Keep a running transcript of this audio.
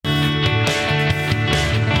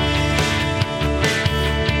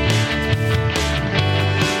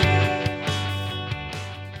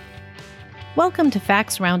Welcome to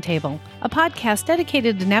Facts Roundtable, a podcast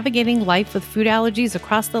dedicated to navigating life with food allergies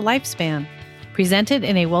across the lifespan. Presented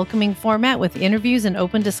in a welcoming format with interviews and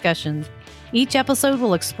open discussions. Each episode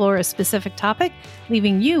will explore a specific topic,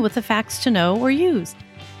 leaving you with the facts to know or use.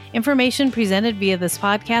 Information presented via this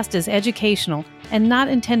podcast is educational and not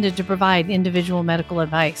intended to provide individual medical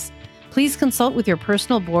advice. Please consult with your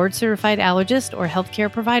personal board-certified allergist or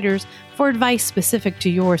healthcare providers for advice specific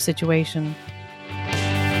to your situation.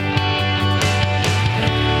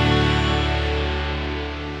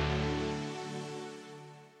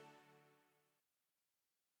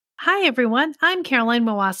 Hi, everyone. I'm Caroline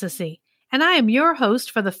Mawasasi, and I am your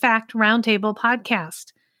host for the Fact Roundtable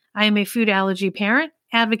podcast. I am a food allergy parent,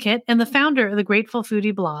 advocate, and the founder of the Grateful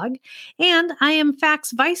Foodie blog, and I am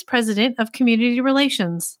FACT's Vice President of Community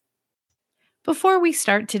Relations. Before we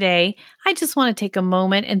start today, I just want to take a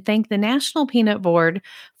moment and thank the National Peanut Board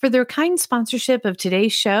for their kind sponsorship of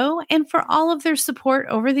today's show and for all of their support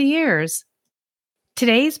over the years.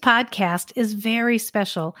 Today's podcast is very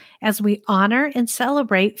special as we honor and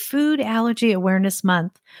celebrate Food Allergy Awareness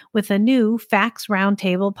Month with a new Facts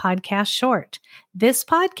Roundtable podcast short. This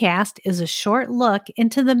podcast is a short look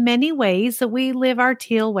into the many ways that we live our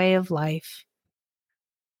teal way of life.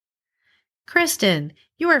 Kristen,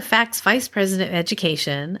 you are FACT's Vice President of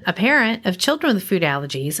Education, a parent of children with food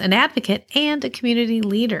allergies, an advocate, and a community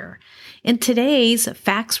leader. In today's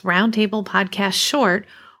Facts Roundtable podcast short,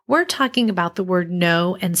 we're talking about the word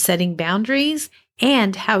no and setting boundaries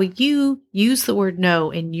and how you use the word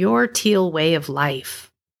no in your teal way of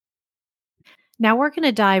life. Now we're going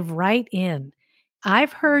to dive right in.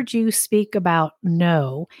 I've heard you speak about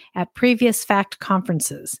no at previous FACT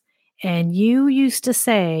conferences, and you used to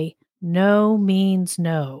say no means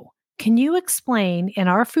no. Can you explain in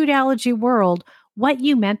our food allergy world what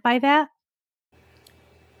you meant by that?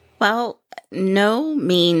 Well, no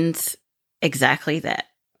means exactly that.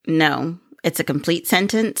 No, it's a complete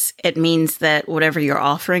sentence. It means that whatever you're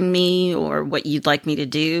offering me or what you'd like me to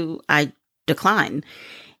do, I decline.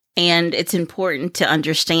 And it's important to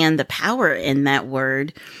understand the power in that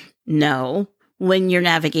word, no, when you're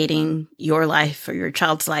navigating your life or your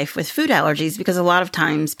child's life with food allergies, because a lot of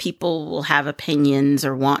times people will have opinions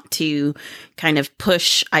or want to kind of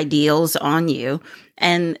push ideals on you.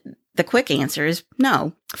 And the quick answer is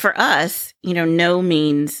no. For us, no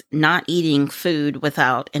means not eating food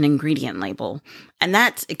without an ingredient label. And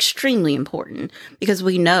that's extremely important because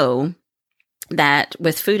we know that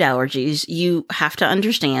with food allergies, you have to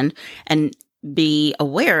understand and be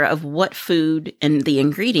aware of what food and the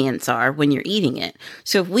ingredients are when you're eating it.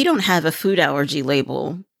 So if we don't have a food allergy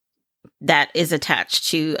label that is attached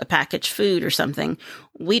to a packaged food or something,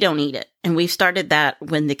 we don't eat it. And we've started that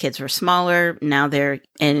when the kids were smaller. Now they're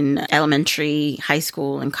in elementary, high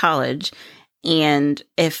school, and college. And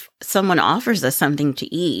if someone offers us something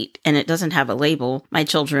to eat and it doesn't have a label, my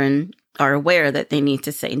children are aware that they need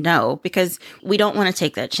to say no because we don't want to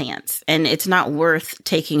take that chance. And it's not worth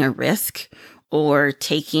taking a risk or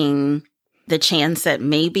taking the chance that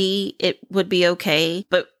maybe it would be okay.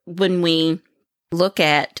 But when we look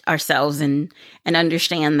at ourselves and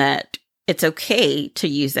understand that it's okay to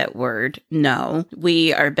use that word, no,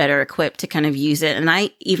 we are better equipped to kind of use it. And I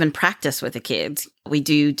even practice with the kids. We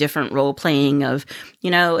do different role playing of,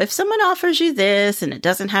 if someone offers you this and it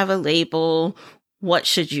doesn't have a label, what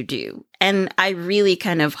should you do? And I really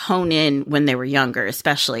kind of hone in when they were younger,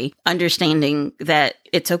 especially understanding that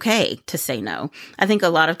it's okay to say no. I think a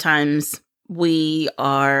lot of times we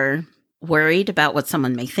are worried about what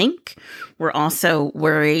someone may think. We're also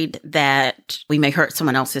worried that we may hurt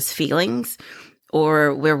someone else's feelings,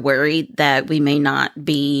 or we're worried that we may not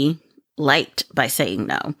be liked by saying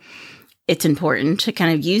no. It's important to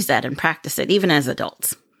kind of use that and practice it, even as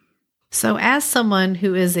adults. So as someone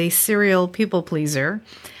who is a serial people pleaser,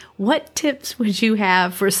 what tips would you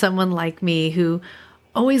have for someone like me who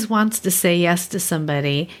always wants to say yes to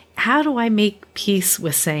somebody? How do I make peace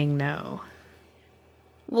with saying no?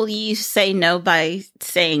 Well, you say no by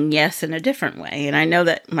saying yes in a different way. And I know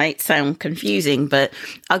that might sound confusing, but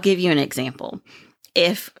I'll give you an example.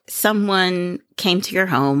 If someone came to your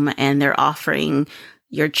home and they're offering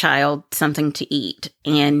your child something to eat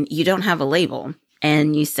and you don't have a label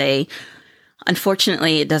and you say,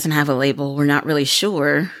 unfortunately, it doesn't have a label. We're not really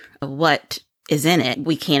sure what is in it.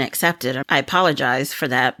 We can't accept it. I apologize for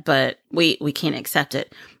that, but we can't accept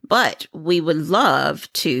it. But we would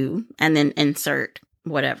love to, and then insert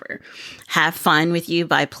whatever, have fun with you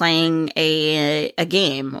by playing a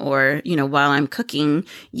game, or, while I'm cooking,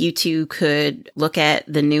 you two could look at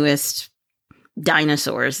the newest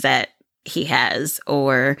dinosaurs that he has,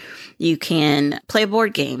 or you can play a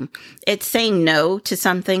board game. It's saying no to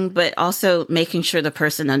something, but also making sure the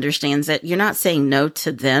person understands that you're not saying no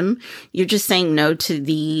to them. You're just saying no to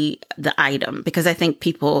the item, because I think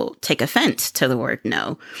people take offense to the word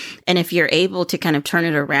no. And if you're able to kind of turn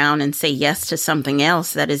it around and say yes to something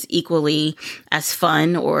else that is equally as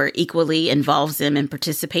fun or equally involves them in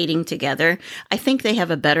participating together, I think they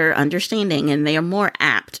have a better understanding and they are more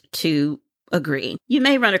apt to agree. You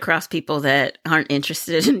may run across people that aren't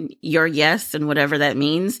interested in your yes and whatever that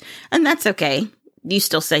means, and that's okay. You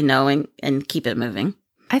still say no and keep it moving.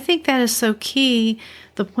 I think that is so key.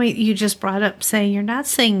 The point you just brought up, saying you're not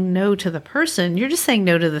saying no to the person, you're just saying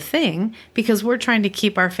no to the thing, because we're trying to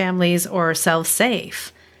keep our families or ourselves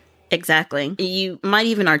safe. Exactly. You might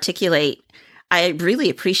even articulate, I really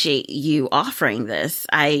appreciate you offering this.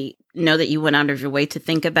 I know that you went out of your way to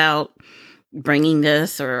think about bringing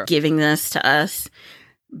this or giving this to us,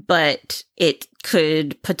 but it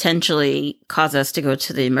could potentially cause us to go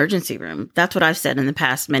to the emergency room. That's what I've said in the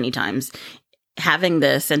past many times. Having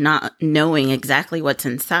this and not knowing exactly what's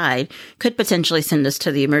inside could potentially send us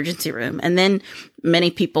to the emergency room. And then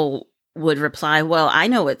many people would reply, well, I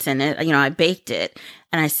know what's in it. I baked it.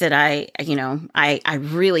 And I said, I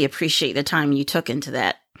really appreciate the time you took into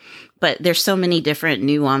that. But there's so many different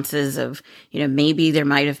nuances of, maybe there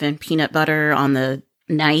might have been peanut butter on the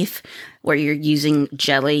knife where you're using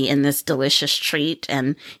jelly in this delicious treat.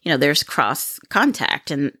 And, there's cross contact,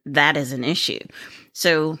 and that is an issue.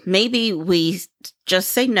 So maybe we just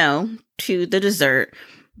say no to the dessert,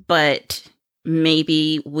 but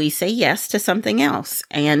maybe we say yes to something else.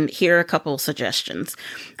 And here are a couple suggestions.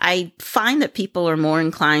 I find that people are more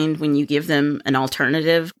inclined when you give them an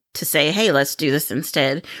alternative to say, hey, let's do this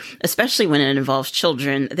instead, especially when it involves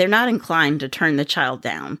children. They're not inclined to turn the child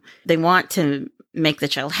down. They want to make the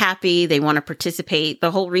child happy. They want to participate.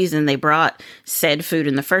 The whole reason they brought said food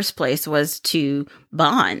in the first place was to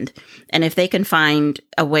bond. And if they can find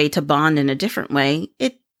a way to bond in a different way,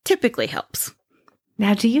 it typically helps.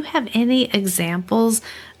 Now, do you have any examples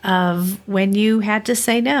of when you had to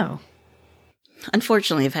say no?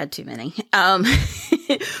 Unfortunately, I've had too many.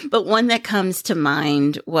 But one that comes to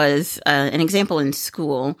mind was an example in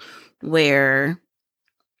school where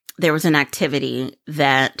there was an activity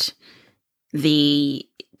that the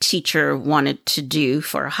teacher wanted to do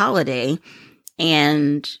for a holiday.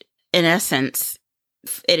 And in essence,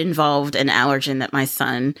 it involved an allergen that my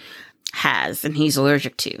son has and he's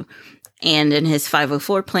allergic to. And in his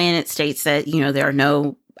 504 plan, it states that, there are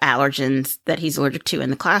no allergens that he's allergic to in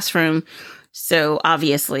the classroom. So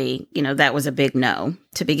obviously, that was a big no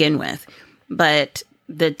to begin with. But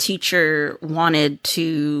the teacher wanted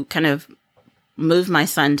to kind of move my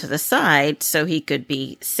son to the side so he could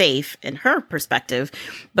be safe in her perspective,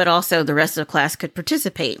 but also the rest of the class could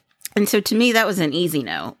participate. And so to me, that was an easy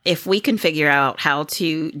no. If we can figure out how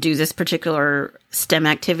to do this particular STEM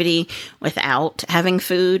activity without having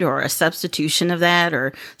food or a substitution of that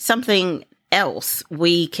or something else,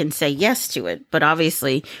 we can say yes to it. But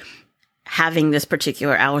obviously, having this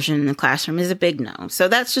particular allergen in the classroom is a big no. So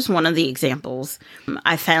that's just one of the examples.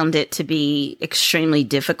 I found it to be extremely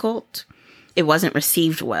difficult. It wasn't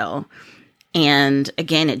received well. And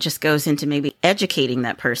again, it just goes into maybe educating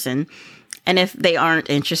that person. And if they aren't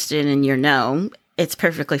interested in your no, it's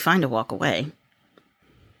perfectly fine to walk away.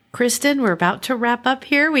 Kristen, we're about to wrap up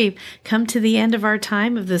here. We've come to the end of our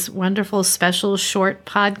time of this wonderful special short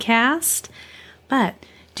podcast. But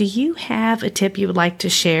do you have a tip you would like to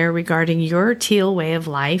share regarding your teal way of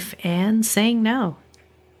life and saying no?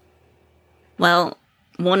 Well,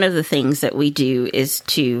 one of the things that we do is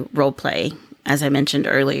to role play, as I mentioned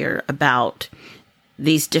earlier, about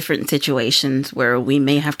these different situations where we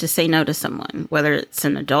may have to say no to someone, whether it's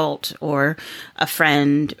an adult or a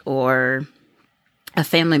friend or a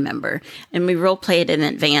family member. And we role play it in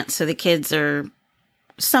advance so the kids are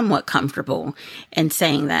somewhat comfortable in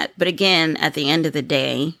saying that. But again, at the end of the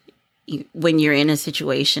day, when you're in a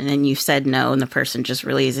situation and you've said no and the person just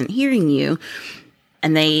really isn't hearing you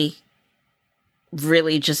and they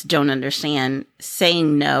really just don't understand,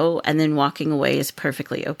 saying no and then walking away is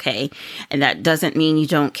perfectly okay. And that doesn't mean you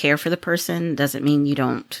don't care for the person, doesn't mean you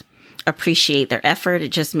don't appreciate their effort. It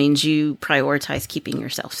just means you prioritize keeping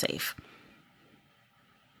yourself safe.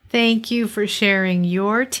 Thank you for sharing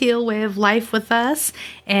your teal way of life with us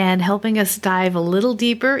and helping us dive a little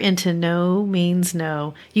deeper into no means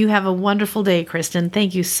no. You have a wonderful day, Kristen.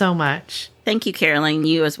 Thank you so much. Thank you, Caroline.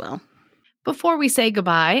 You as well. Before we say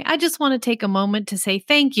goodbye, I just want to take a moment to say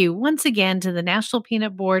thank you once again to the National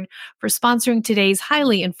Peanut Board for sponsoring today's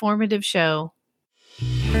highly informative show.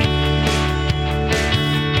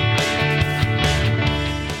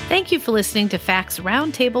 Thank you for listening to Facts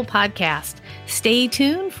Roundtable Podcast. Stay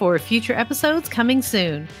tuned for future episodes coming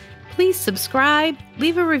soon. Please subscribe,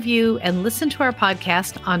 leave a review, and listen to our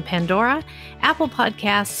podcast on Pandora, Apple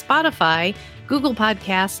Podcasts, Spotify, Google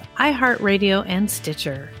Podcasts, iHeartRadio, and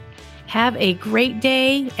Stitcher. Have a great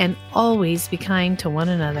day and always be kind to one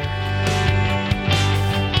another.